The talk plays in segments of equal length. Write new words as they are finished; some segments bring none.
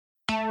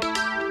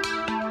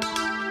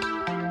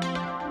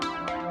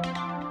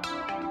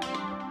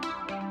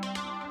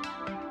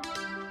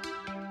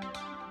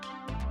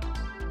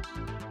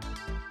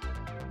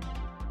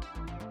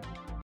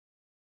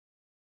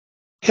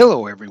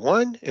Hello,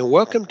 everyone, and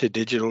welcome to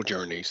Digital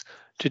Journeys.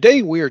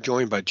 Today, we are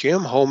joined by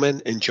Jim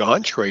Holman and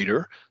John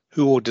Schrader,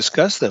 who will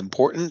discuss the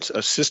importance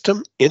of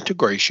system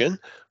integration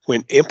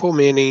when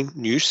implementing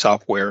new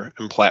software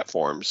and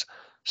platforms.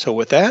 So,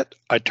 with that,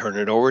 I turn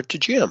it over to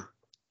Jim.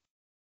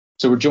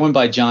 So we're joined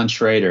by John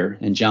Schrader.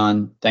 And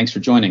John, thanks for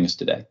joining us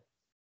today.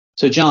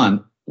 So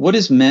John, what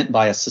is meant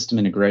by a system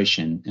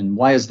integration and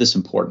why is this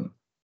important?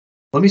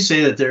 Let me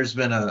say that there's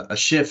been a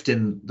shift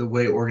in the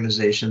way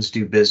organizations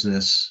do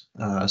business,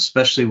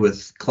 especially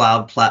with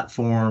cloud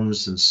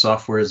platforms and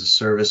software as a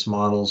service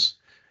models.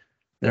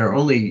 There are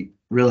only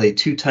really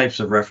two types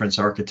of reference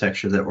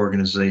architecture that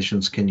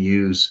organizations can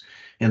use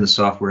in the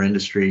software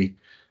industry,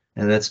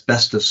 and that's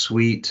best of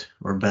suite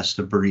or best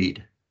of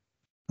breed.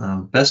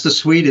 Best of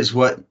suite is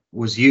what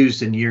was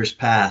used in years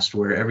past,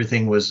 where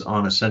everything was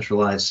on a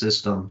centralized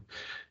system.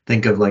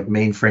 Think of like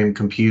mainframe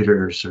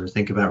computers, or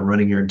think about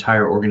running your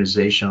entire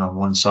organization on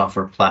one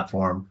software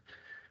platform.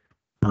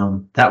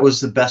 That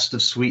was the best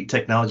of suite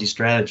technology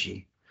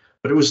strategy,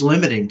 but it was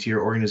limiting to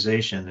your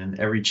organization, and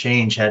every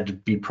change had to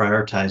be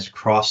prioritized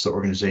across the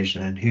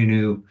organization, and who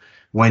knew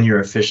when your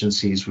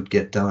efficiencies would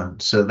get done.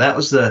 So that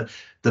was the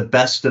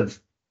best of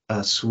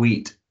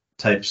suite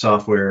type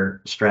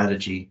software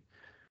strategy.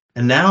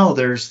 And now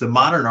there's the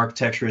modern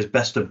architecture is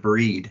best of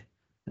breed.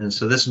 And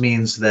so this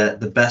means that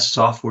the best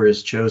software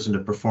is chosen to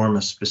perform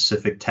a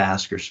specific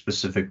task or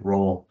specific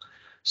role.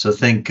 So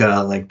think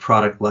like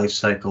product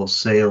lifecycle,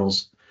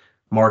 sales,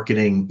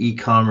 marketing,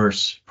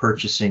 e-commerce,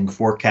 purchasing,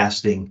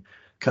 forecasting,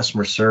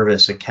 customer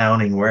service,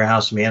 accounting,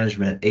 warehouse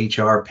management,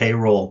 HR,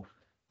 payroll,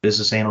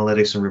 business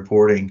analytics and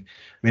reporting.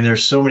 I mean,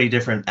 there's so many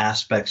different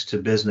aspects to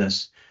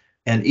business,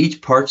 and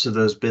each parts of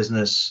those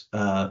business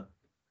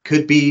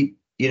could be,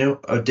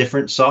 a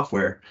different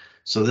software.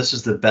 So this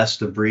is the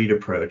best of breed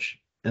approach.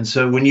 And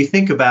so when you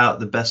think about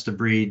the best of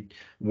breed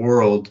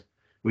world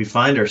we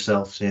find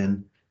ourselves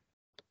in,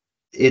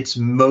 it's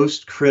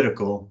most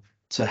critical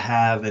to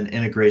have an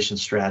integration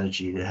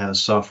strategy, to have a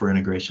software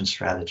integration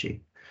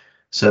strategy.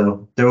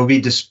 So there will be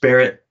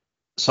disparate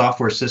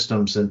software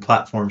systems and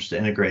platforms to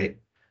integrate.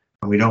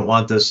 And we don't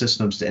want those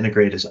systems to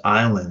integrate as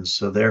islands.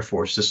 So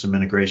therefore, system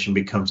integration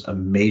becomes a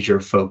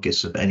major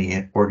focus of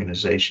any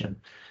organization.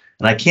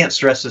 And I can't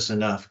stress this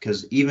enough,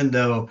 because even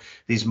though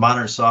these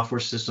modern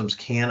software systems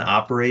can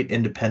operate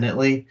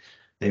independently,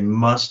 they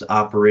must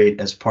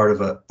operate as part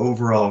of an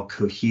overall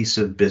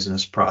cohesive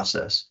business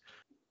process.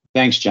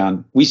 Thanks,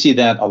 John. We see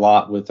that a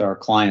lot with our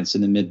clients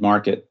in the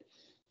mid-market,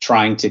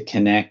 trying to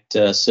connect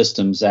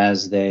systems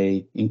as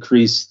they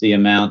increase the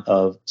amount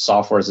of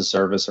software as a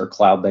service or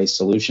cloud-based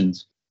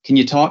solutions. Can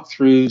you talk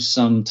through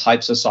some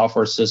types of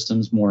software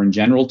systems more in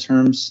general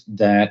terms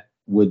that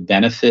would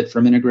benefit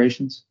from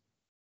integrations?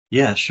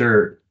 Yeah,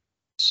 sure.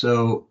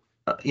 So,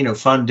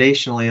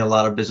 foundationally, a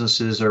lot of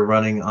businesses are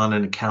running on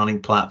an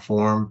accounting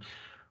platform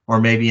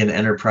or maybe an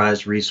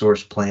enterprise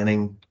resource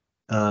planning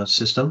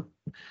system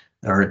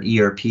or an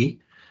ERP.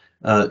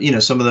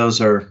 Some of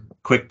those are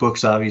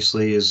QuickBooks,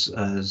 obviously, is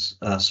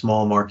a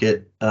small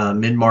market.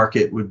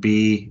 Mid-market would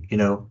be,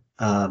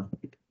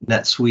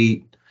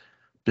 NetSuite,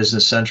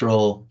 Business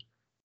Central,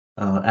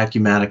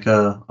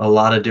 Acumatica, a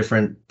lot of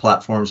different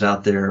platforms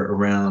out there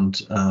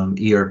around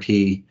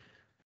ERP.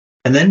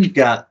 And then you've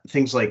got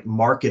things like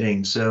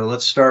marketing. So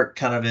let's start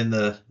kind of in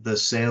the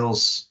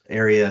sales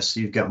area.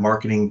 So you've got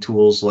marketing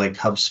tools like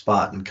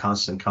HubSpot and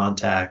Constant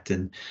Contact,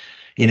 and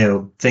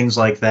things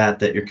like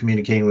that you're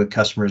communicating with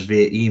customers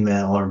via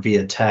email or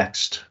via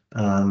text.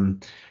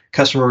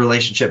 Customer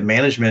relationship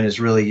management is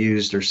really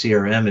used, or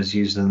CRM is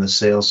used in the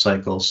sales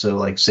cycle. So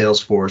like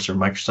Salesforce or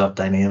Microsoft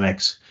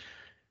Dynamics.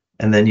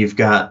 And then you've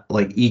got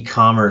like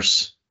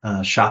e-commerce,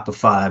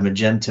 Shopify,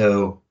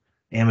 Magento,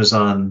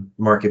 Amazon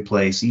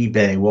Marketplace,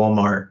 eBay,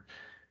 Walmart.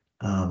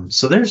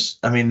 So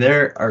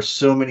there are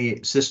so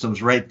many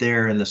systems right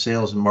there in the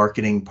sales and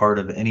marketing part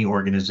of any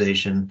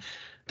organization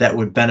that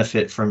would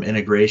benefit from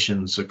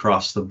integrations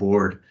across the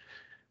board.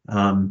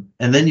 And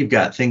then you've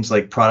got things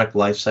like product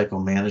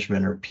lifecycle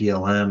management, or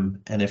PLM.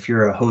 And if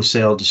you're a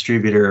wholesale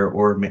distributor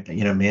or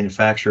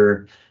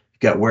manufacturer,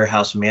 you've got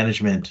warehouse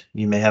management.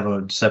 You may have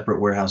a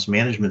separate warehouse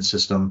management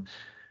system.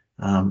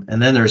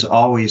 And then there's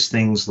always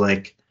things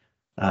like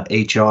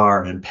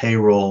HR and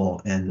payroll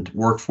and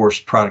workforce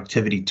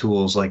productivity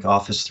tools like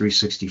Office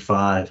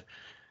 365,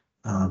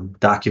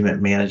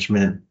 document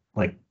management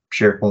like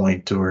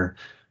SharePoint, or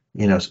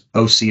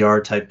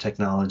OCR type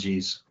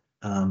technologies.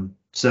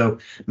 So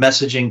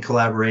messaging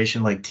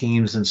collaboration like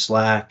Teams and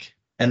Slack.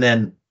 And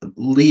then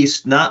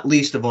not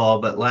least of all,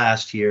 but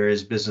last here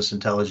is business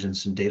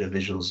intelligence and data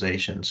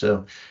visualization.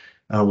 So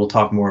we'll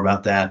talk more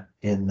about that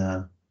in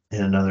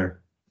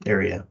another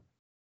area.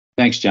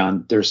 Thanks,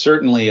 John. There's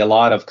certainly a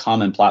lot of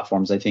common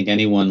platforms. I think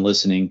anyone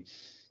listening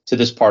to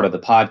this part of the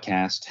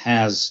podcast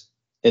has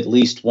at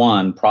least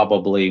one,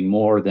 probably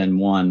more than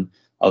one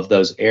of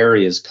those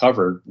areas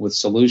covered with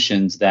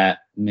solutions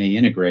that may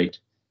integrate.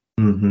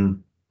 Mm-hmm.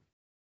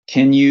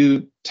 Can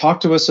you talk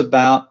to us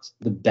about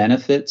the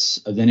benefits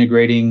of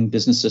integrating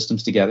business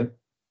systems together?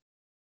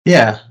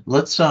 Yeah,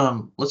 let's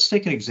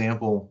take an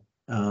example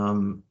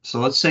So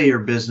let's say your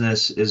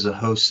business is a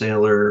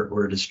wholesaler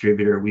or a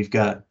distributor. We've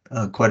got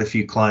quite a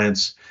few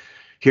clients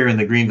here in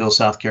the Greenville,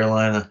 South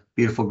Carolina,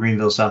 beautiful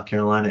Greenville, South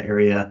Carolina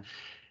area.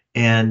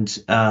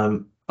 And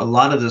a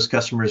lot of those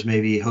customers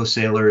may be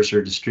wholesalers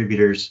or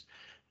distributors,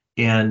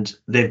 and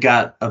they've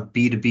got a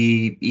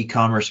B2B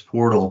e-commerce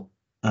portal,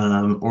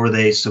 or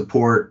they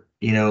support,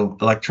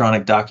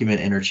 electronic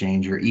document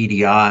interchange or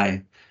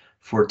EDI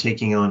for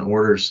taking on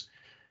orders.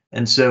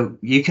 And so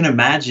you can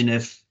imagine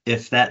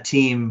if that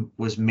team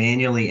was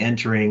manually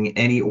entering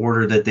any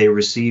order that they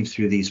received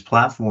through these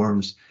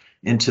platforms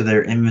into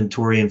their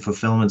inventory and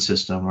fulfillment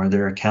system or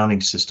their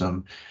accounting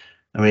system.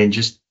 I mean,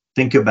 just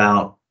think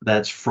about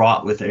that's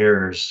fraught with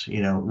errors,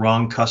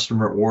 wrong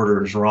customer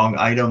orders, wrong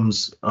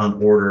items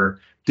on order,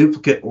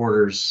 duplicate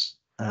orders,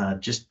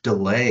 just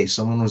delay.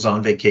 Someone was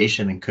on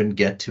vacation and couldn't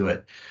get to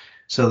it.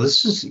 So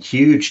this is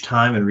huge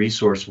time and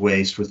resource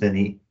waste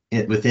within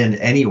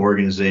any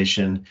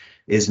organization,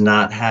 is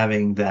not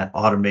having that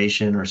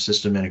automation or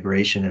system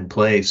integration in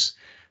place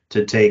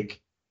to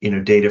take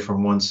data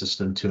from one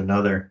system to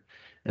another.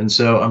 And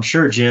so I'm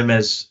sure Jim,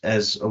 as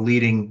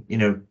leading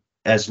Cherry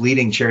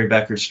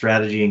Bekaert's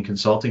strategy and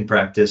consulting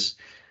practice,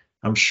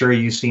 I'm sure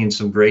you've seen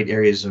some great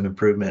areas of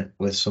improvement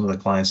with some of the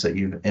clients that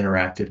you've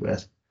interacted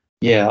with.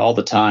 Yeah, all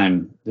the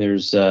time.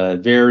 There's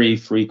very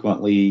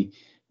frequently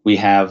we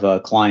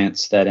have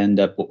clients that end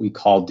up what we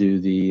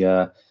do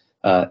the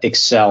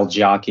Excel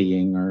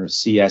jockeying or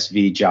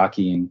CSV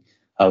jockeying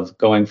of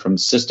going from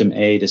system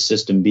A to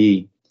system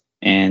B.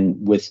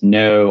 And with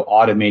no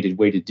automated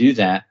way to do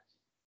that,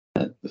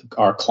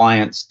 our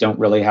clients don't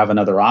really have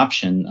another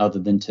option other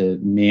than to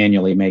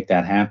manually make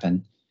that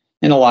happen.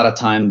 And a lot of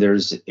time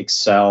there's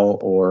Excel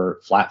or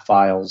flat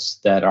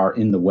files that are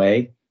in the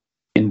way.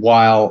 And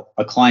while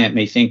a client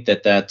may think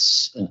that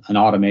that's an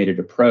automated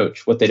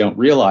approach, what they don't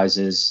realize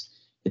is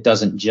it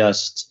doesn't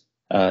just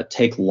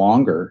take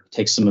longer,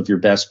 take some of your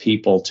best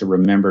people to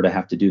remember to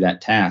have to do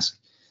that task.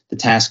 The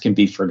task can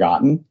be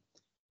forgotten.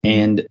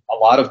 And a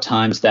lot of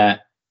times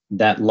that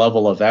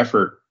level of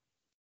effort,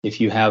 if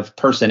you have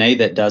person A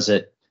that does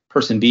it,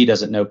 person B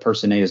doesn't know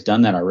person A has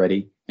done that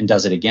already and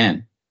does it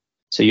again.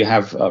 So you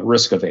have a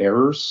risk of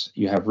errors,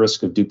 you have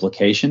risk of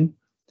duplication.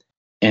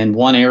 And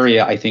one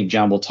area I think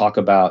John will talk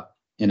about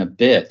in a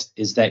bit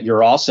is that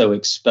you're also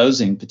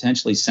exposing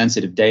potentially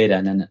sensitive data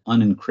in an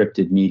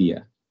unencrypted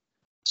media.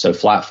 So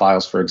flat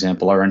files, for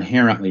example, are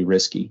inherently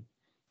risky.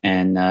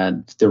 And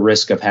the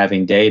risk of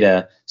having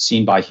data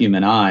seen by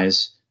human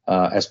eyes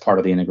as part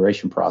of the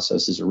integration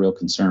process is a real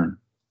concern.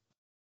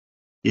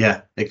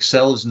 Yeah,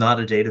 Excel is not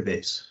a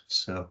database.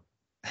 So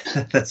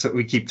that's what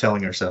we keep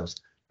telling ourselves.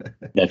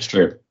 That's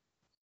true.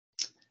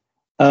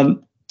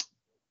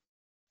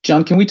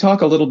 John, can we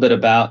talk a little bit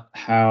about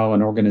how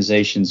an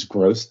organization's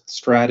growth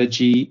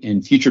strategy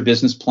and future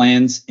business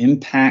plans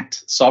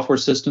impact software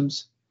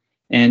systems?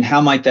 And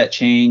how might that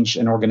change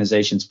an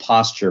organization's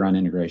posture on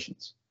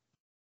integrations?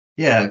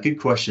 Yeah, good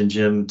question,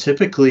 Jim.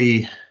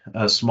 Typically,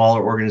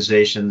 smaller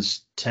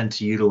organizations tend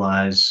to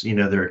utilize,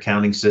 their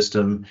accounting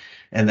system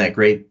and that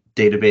great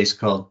database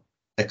called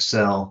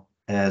Excel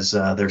as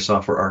their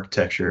software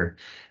architecture.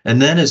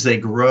 And then as they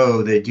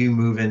grow, they do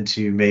move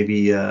into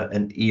maybe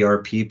an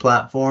ERP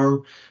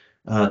platform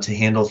to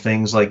handle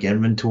things like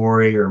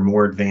inventory or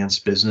more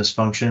advanced business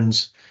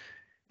functions.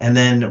 And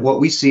then what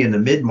we see in the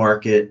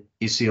mid-market,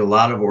 you see a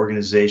lot of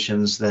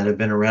organizations that have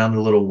been around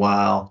a little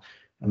while,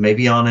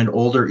 maybe on an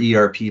older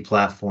ERP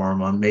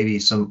platform, on maybe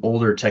some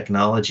older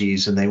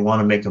technologies, and they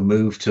want to make a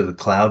move to the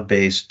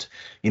cloud-based,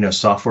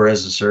 software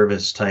as a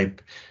service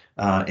type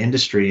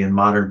industry and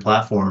modern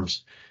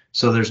platforms.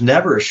 So there's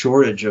never a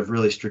shortage of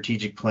really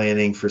strategic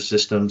planning for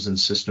systems and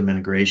system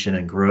integration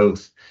and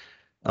growth.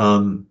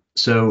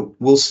 So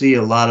we'll see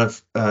a lot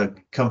of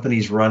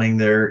companies running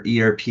their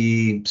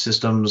ERP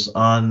systems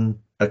on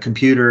a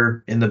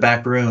computer in the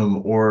back room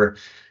or,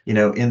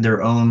 in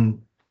their own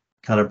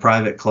kind of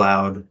private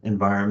cloud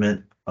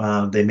environment.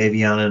 They may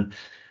be on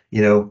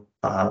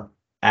an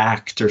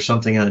Act or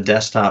something on a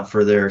desktop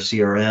for their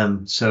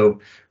CRM. So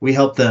we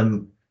help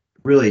them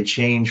really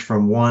change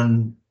from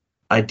one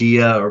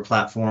idea or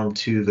platform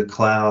to the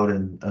cloud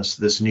and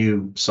this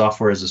new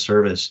software as a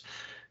service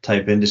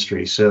type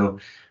industry. So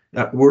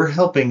we're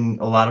helping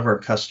a lot of our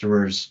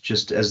customers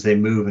just as they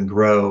move and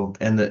grow.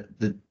 And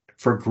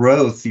for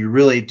growth, you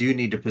really do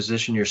need to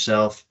position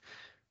yourself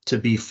to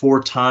be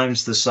 4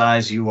 times the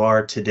size you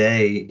are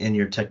today in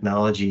your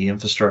technology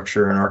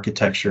infrastructure and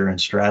architecture and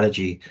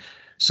strategy.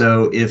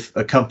 So if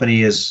a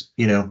company is,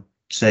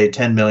 say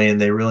 10 million,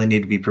 they really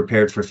need to be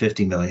prepared for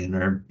 50 million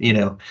or,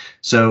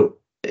 so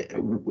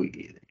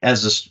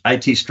as an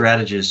IT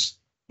strategist,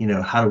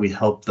 how do we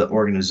help the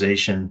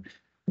organization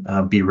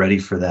be ready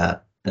for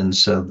that? And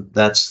so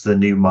that's the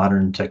new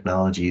modern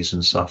technologies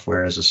and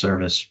software as a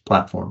service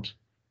platforms.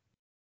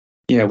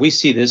 Yeah, we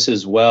see this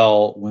as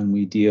well when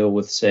we deal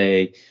with,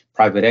 say,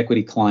 private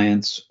equity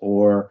clients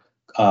or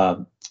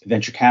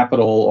venture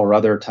capital or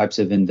other types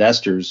of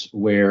investors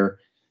where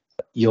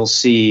you'll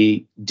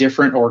see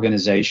different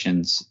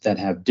organizations that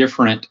have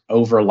different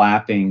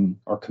overlapping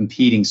or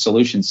competing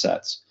solution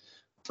sets.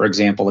 For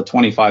example, a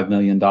 $25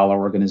 million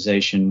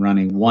organization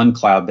running one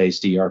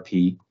cloud-based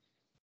ERP,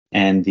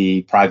 and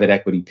the private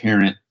equity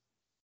parent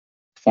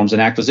forms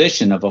an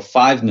acquisition of a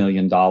 $5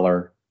 million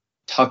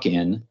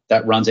tuck-in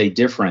that runs a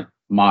different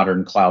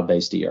modern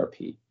cloud-based ERP.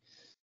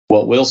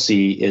 What we'll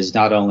see is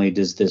not only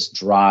does this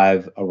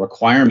drive a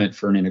requirement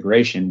for an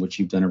integration, which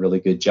you've done a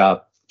really good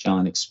job,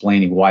 John,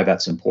 explaining why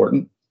that's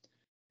important,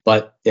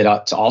 but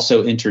it's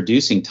also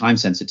introducing time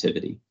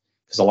sensitivity,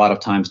 because a lot of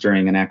times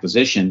during an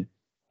acquisition,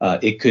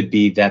 it could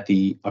be that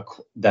the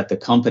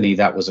company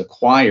that was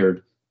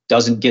acquired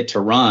doesn't get to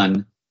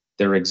run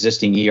their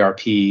existing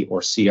ERP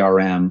or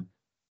CRM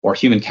or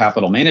human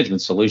capital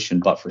management solution,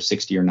 but for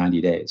 60 or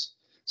 90 days.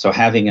 So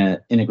having an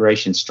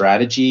integration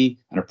strategy,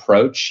 an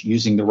approach,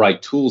 using the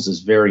right tools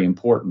is very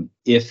important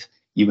if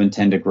you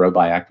intend to grow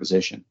by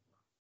acquisition.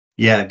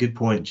 Yeah, good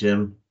point,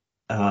 Jim.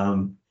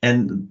 Data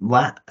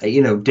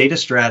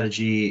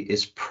strategy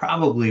is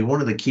probably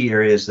one of the key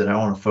areas that I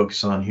want to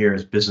focus on here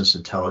is business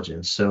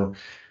intelligence. So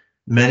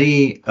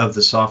many of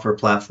the software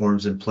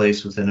platforms in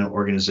place within an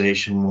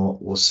organization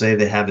will say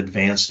they have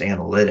advanced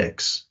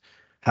analytics.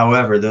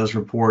 However, those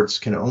reports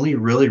can only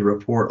really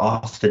report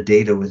off the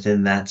data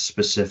within that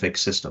specific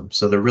system.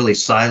 So they're really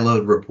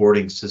siloed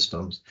reporting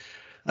systems.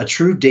 A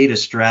true data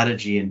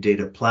strategy and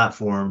data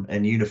platform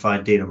and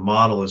unified data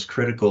model is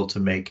critical to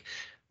make,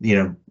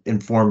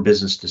 informed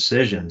business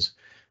decisions.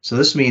 So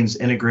this means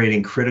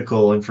integrating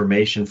critical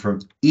information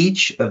from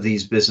each of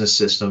these business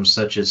systems,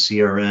 such as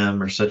CRM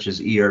or such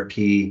as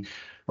ERP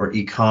or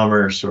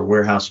e-commerce or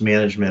warehouse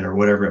management or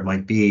whatever it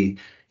might be,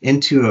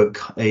 into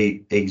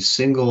a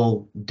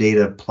single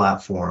data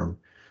platform.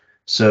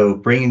 So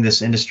bringing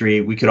this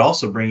industry, we could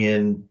also bring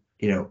in,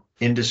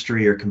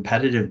 industry or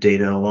competitive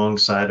data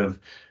alongside of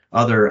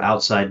other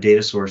outside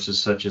data sources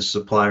such as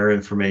supplier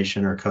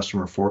information or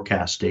customer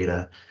forecast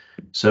data.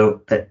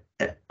 So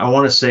I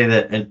want to say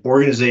that an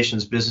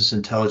organization's business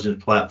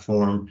intelligence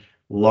platform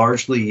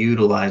largely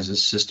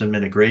utilizes system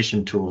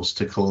integration tools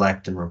to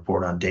collect and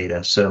report on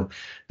data. So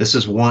this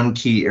is one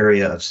key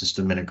area of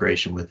system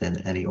integration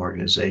within any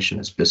organization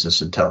is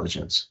business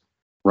intelligence.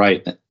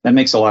 Right. That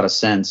makes a lot of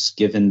sense,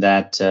 given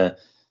that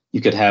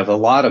you could have a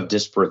lot of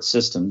disparate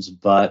systems,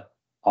 but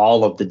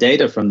all of the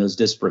data from those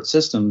disparate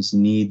systems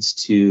needs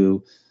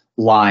to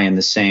lie in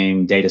the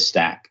same data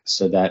stack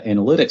so that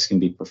analytics can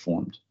be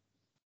performed.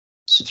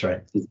 That's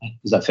right.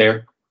 Is that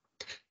fair?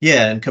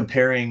 Yeah, and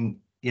comparing,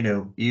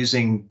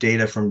 using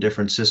data from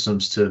different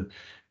systems to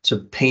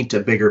paint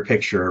a bigger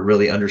picture or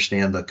really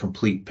understand the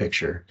complete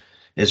picture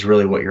is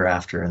really what you're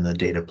after in the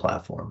data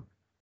platform.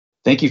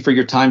 Thank you for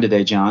your time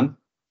today, John.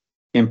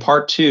 In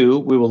part 2,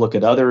 we will look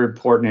at other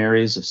important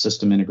areas of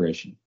system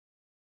integration.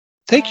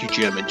 Thank you,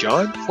 Jim and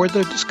John, for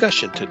the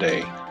discussion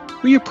today.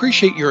 We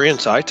appreciate your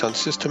insights on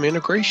system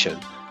integration.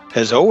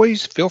 As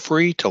always, feel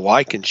free to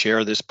like and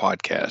share this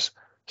podcast.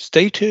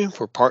 Stay tuned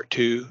for part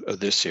 2 of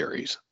this series.